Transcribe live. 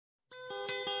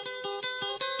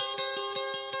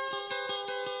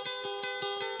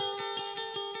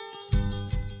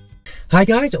Hi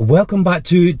guys, welcome back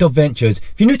to dubventures.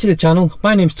 If you're new to the channel,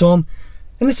 my name's Tom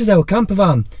and this is our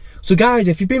campervan. So guys,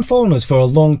 if you've been following us for a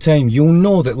long time, you'll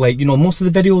know that most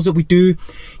of the videos that we do,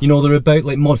 they're about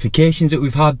modifications that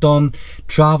we've had done,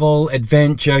 travel,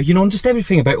 adventure, and just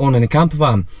everything about owning a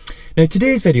campervan. Now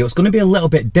today's video is going to be a little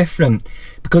bit different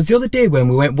because the other day when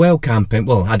we went well camping,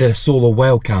 well, I did a solo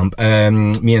well camp,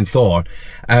 me and Thor,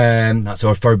 that's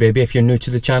our fur baby if you're new to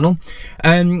the channel,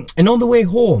 and on the way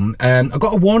home I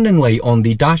got a warning light on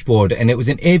the dashboard and it was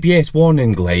an ABS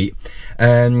warning light.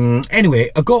 Anyway,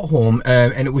 I got home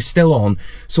and it was still on,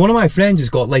 so one of my friends has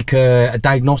got like a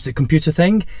diagnostic computer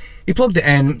thing. He plugged it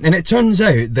in and it turns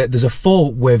out that there's a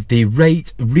fault with the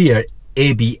right rear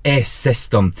ABS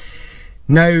system.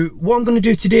 Now, what I'm going to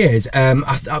do today is, I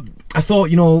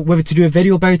thought, whether to do a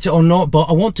video about it or not, but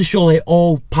I want to show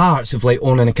all parts of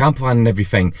owning a campervan and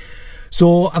everything.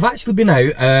 So I've actually been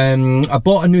out, I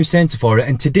bought a new sensor for it,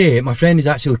 and today my friend is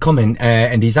actually coming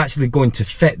and he's actually going to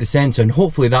fit the sensor, and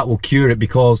hopefully that will cure it,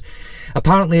 because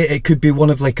apparently it could be one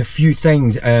of a few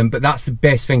things, but that's the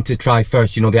best thing to try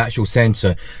first, the actual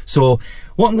sensor. So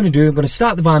what I'm going to do, I'm going to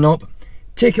start the van up,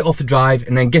 take it off the drive,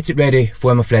 and then get it ready for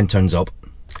when my friend turns up.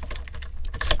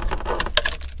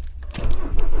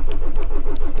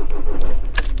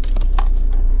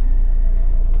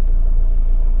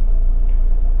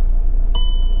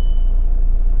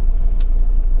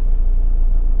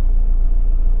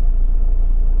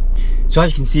 So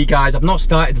as you can see guys, I've not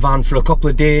started the van for a couple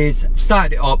of days. I've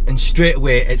started it up and straight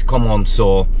away it's come on,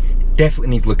 so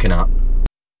definitely needs looking at.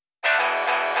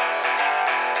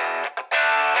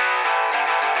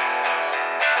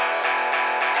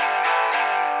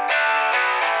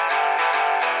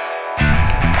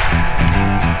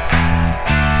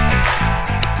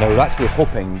 Now we're actually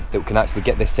hoping that we can actually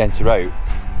get this sensor out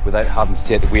without having to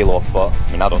take the wheel off, but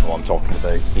I mean, I don't know what I'm talking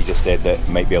about. He just said that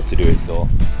we might be able to do it, so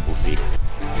we'll see.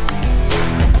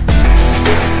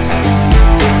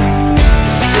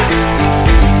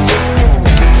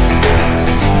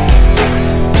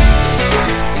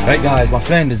 Right guys, my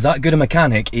friend is that good a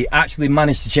mechanic, he actually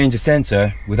managed to change the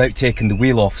sensor without taking the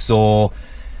wheel off, so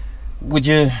would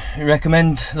you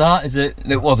recommend that?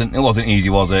 It wasn't easy,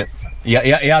 was it? He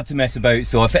had to mess about,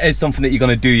 so if it is something that you're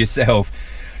going to do yourself,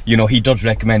 he does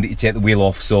recommend that you take the wheel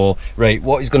off. So right,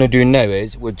 what he's going to do now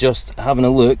is we're just having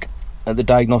a look at the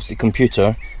diagnostic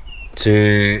computer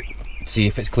to see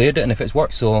if it's cleared it and if it's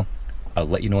worked, so I'll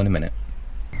let you know in a minute.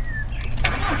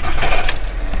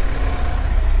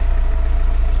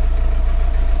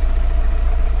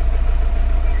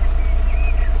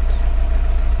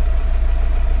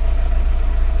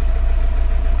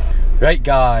 Right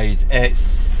guys,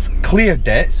 it's cleared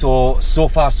it, so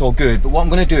far so good, but what I'm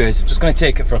going to do is I'm just going to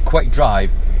take it for a quick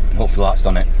drive and hopefully that's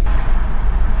done it.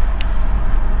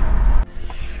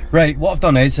 Right, what I've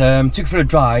done is took it for a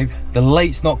drive. The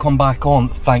light's not come back on,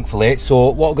 thankfully, so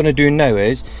what we're going to do now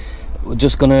is we're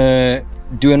just going to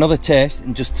do another test,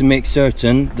 and just to make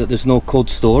certain that there's no code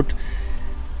stored.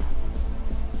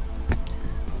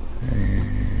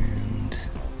 And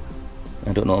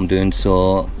I don't know what I'm doing,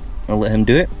 so I'll let him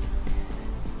do it.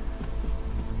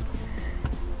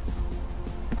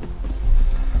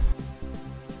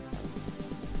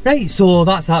 Right, so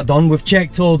that's that done. We've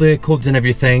checked all the codes and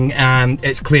everything and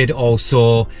it's cleared it all,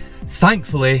 so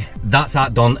thankfully that's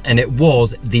that done, and it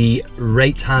was the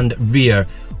right hand rear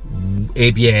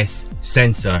ABS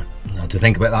sensor. I had to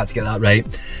think about that to get that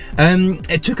right.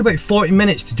 It took about 40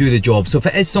 minutes to do the job, so if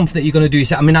it is something that you're going to do,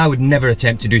 I mean, I would never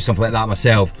attempt to do something like that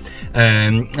myself,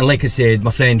 and like I said,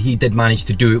 my friend, he did manage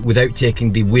to do it without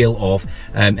taking the wheel off,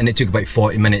 and it took about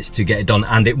 40 minutes to get it done,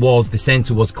 and the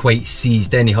sensor was quite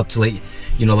seized in. He had to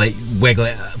wiggle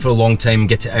it for a long time and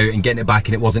get it out and getting it back,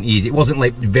 and it wasn't easy. It wasn't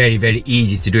very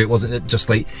easy to do. It wasn't just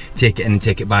take it in and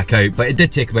take it back out, but it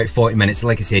did take about 40 minutes.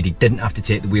 Like I said, he didn't have to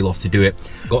take the wheel off to do it.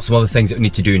 Got some other things that we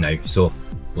need to do now, so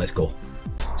let's go.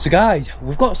 So guys,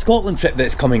 we've got a Scotland trip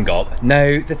that's coming up.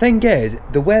 Now the thing is,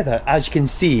 the weather, as you can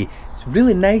see, it's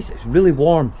really nice, it's really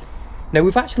warm. Now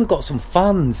we've actually got some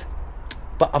fans,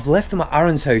 but I've left them at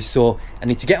Aaron's house, so I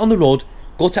need to get on the road,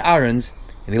 go to Aaron's,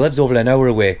 and he lives over an hour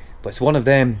away, but it's one of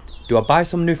them. Do I buy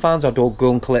some new fans or do I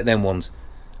go and collect them ones?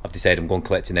 I've decided I'm going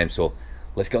collecting them, so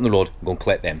let's get on the road and go and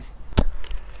collect them.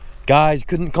 Guys,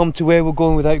 couldn't come to where we're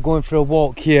going without going for a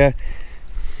walk here.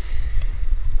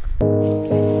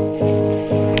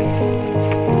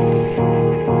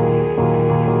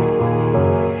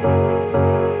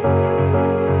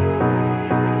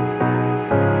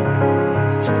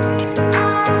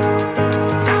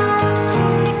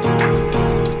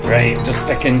 Right, just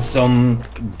picking some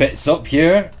bits up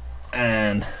here,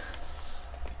 and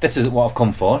this is what I've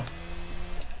come for.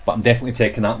 but I'm definitely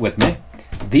taking that with me.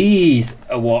 These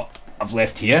are what I've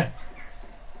left here,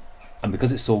 and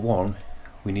because it's so warm,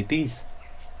 we need these.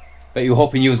 Bet you were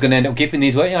hoping you was going to end up keeping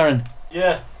these, weren't you, Aaron?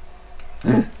 Yeah.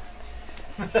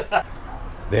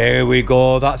 There we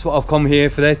go, that's what I've come here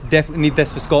for this. Definitely need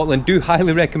this for Scotland. Do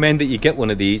highly recommend that you get one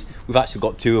of these. We've actually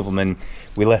got 2 of them and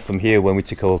we left them here when we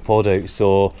took our pod out.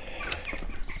 So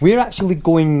we're actually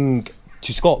going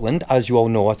to Scotland, as you all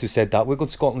know, as we said that. We're going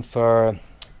to Scotland for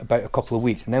about a couple of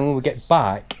weeks, and then when we get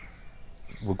back,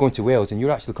 we're going to Wales, and you're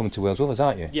actually coming to Wales with us,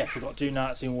 aren't you? Yes, we've got 2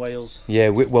 nights in Wales. Yeah,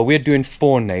 we're doing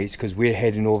 4 nights because we're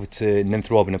heading over to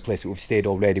Ninthroben, a place that we've stayed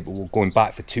already, but we're going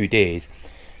back for 2 days.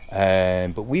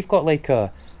 But we've got like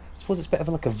I suppose it's a bit of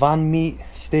like a van meet,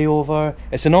 stay over.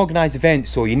 It's an organised event,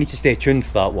 so you need to stay tuned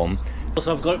for that one.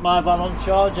 Also, I've got my van on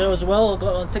charge as well. I've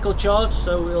got it on tickle charge,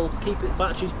 so we'll keep it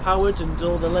batteries powered and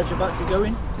all the leisure battery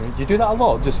going. Do you do that a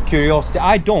lot? Just curiosity.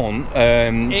 I don't.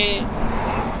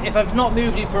 If I've not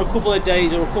moved it for a couple of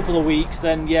days or a couple of weeks,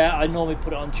 then yeah, I normally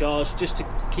put it on charge just to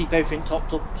keep everything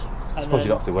topped up. I suppose you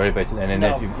don't have to worry about it then, and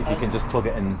no, if you can just plug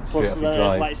it in straight plus, off your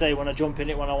drive. like I say, when I jump in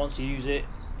it, when I want to use it,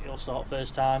 it'll start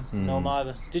first time, no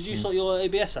either. Did you sort your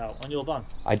ABS out on your van?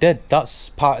 I did. That's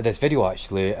part of this video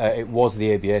actually. It was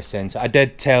the ABS sensor. I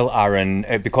did tell Aaron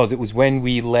because it was when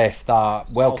we left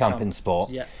that well camping spot.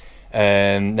 Yeah.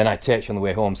 Then I texted on the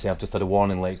way home saying I've just had a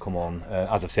warning light come on.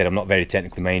 As I've said, I'm not very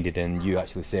technically minded, and you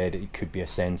actually said it could be a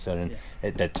sensor, and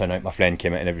it did turn out. My friend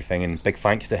came out and everything, and big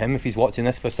thanks to him if he's watching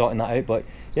this for sorting that out. But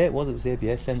yeah, it was the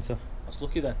ABS sensor. That's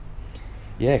lucky then.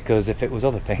 Yeah, because if it was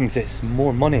other things, it's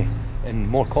more money and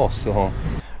more cost. So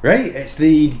right, it's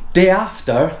the day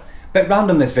after. Bit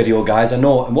random this video, guys, I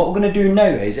know. And what we're going to do now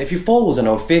is, if you follow us on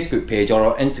our Facebook page or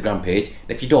our Instagram page,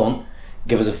 and if you don't,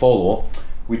 give us a follow.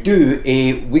 We do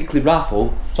a weekly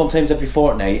raffle, sometimes every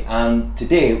fortnight, and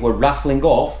today we're raffling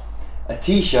off a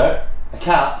t-shirt, a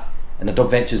cap, and a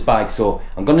dubventures bag. So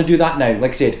I'm going to do that now.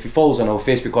 Like I said, if you follow us on our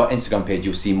Facebook or Instagram page,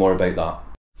 you'll see more about that.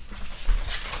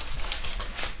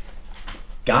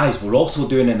 Guys, we're also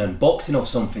doing an unboxing of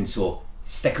something, so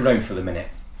stick around for the minute.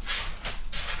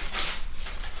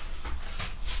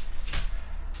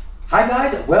 Hi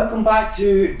guys, welcome back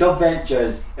to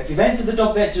Dubventures. If you've entered the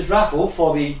Dubventures raffle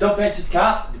for the Dubventures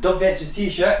cap, the Dubventures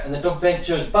t-shirt and the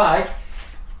Dubventures bag,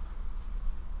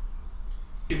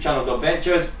 YouTube channel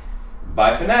Dubventures,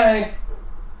 bye for now.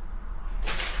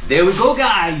 There we go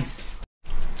guys.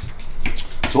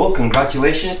 So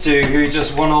congratulations to who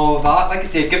just won all of that. Like I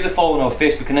said, give us a follow on our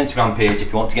Facebook and Instagram page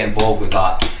if you want to get involved with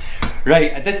that.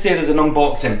 Right, I did say there's an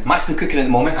unboxing. I'm actually cooking at the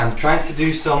moment. I'm trying to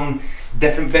do some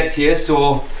different bits here,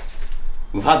 so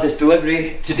we've had this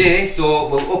delivery today, so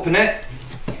we'll open it.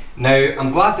 Now,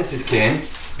 I'm glad this is came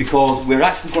because we're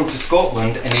actually going to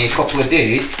Scotland in a couple of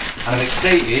days, and I'm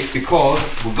excited because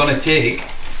we're going to take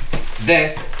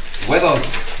this with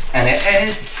us, and it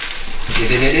is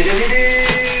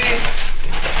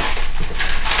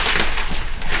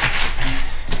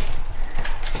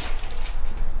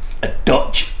a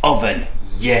Dutch oven.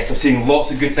 Yes, I've seen lots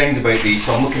of good things about these,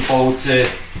 so I'm looking forward to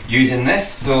using this.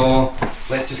 So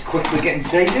let's just quickly get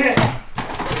inside it.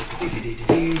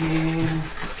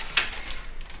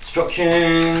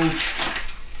 Instructions.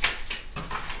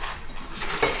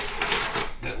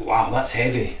 Wow, that's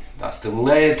heavy. That's the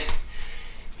lid.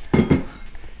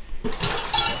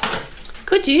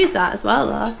 Could use that as well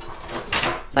though.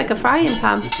 It's like a frying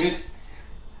pan. Good.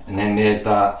 And then there's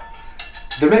that.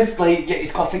 There is like, yeah,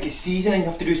 it's got, I think it's seasoning, you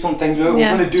have to do some things with it.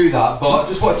 We're going to do that, but I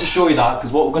just wanted to show you that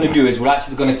because what we're going to do is we're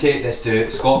actually going to take this to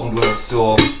Scotland with us.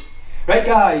 So, right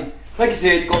guys, like I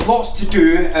said, got lots to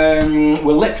do.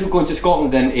 We're literally going to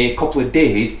Scotland in a couple of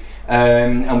days,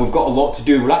 and we've got a lot to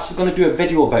do. We're actually going to do a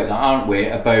video about that, aren't we?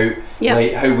 About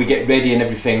like how we get ready and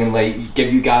everything, and like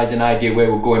give you guys an idea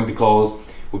where we're going, because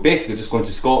we're basically just going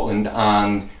to Scotland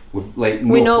and we've like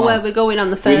we know where we're going on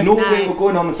the first night. We know where we're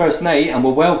going on the first night, and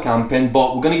we're well camping,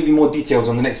 but we're going to give you more details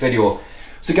on the next video.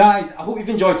 So guys, I hope you've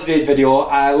enjoyed today's video.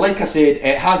 Like I said,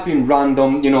 it has been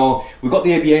random, you know. We got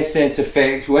the ABS sensor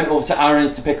fixed, we went over to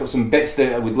Aaron's to pick up some bits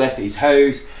that we'd left at his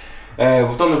house.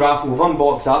 We've done the raffle, we've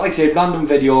unboxed that. Like I said, random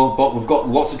video, but we've got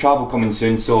lots of travel coming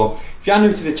soon. So if you are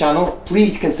new to the channel,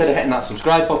 please consider hitting that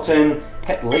subscribe button,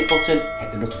 hit the like button,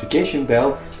 hit the notification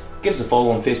bell, give us a follow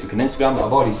on Facebook and Instagram, but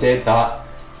I've already said that.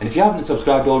 And if you haven't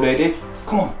subscribed already,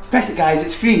 come on, press it guys,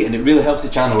 it's free and it really helps the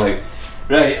channel out.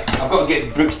 Right, I've got to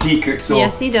get Brooks tea cooked, so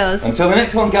yes he does. Until the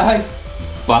next one guys,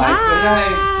 bye for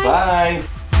now, bye.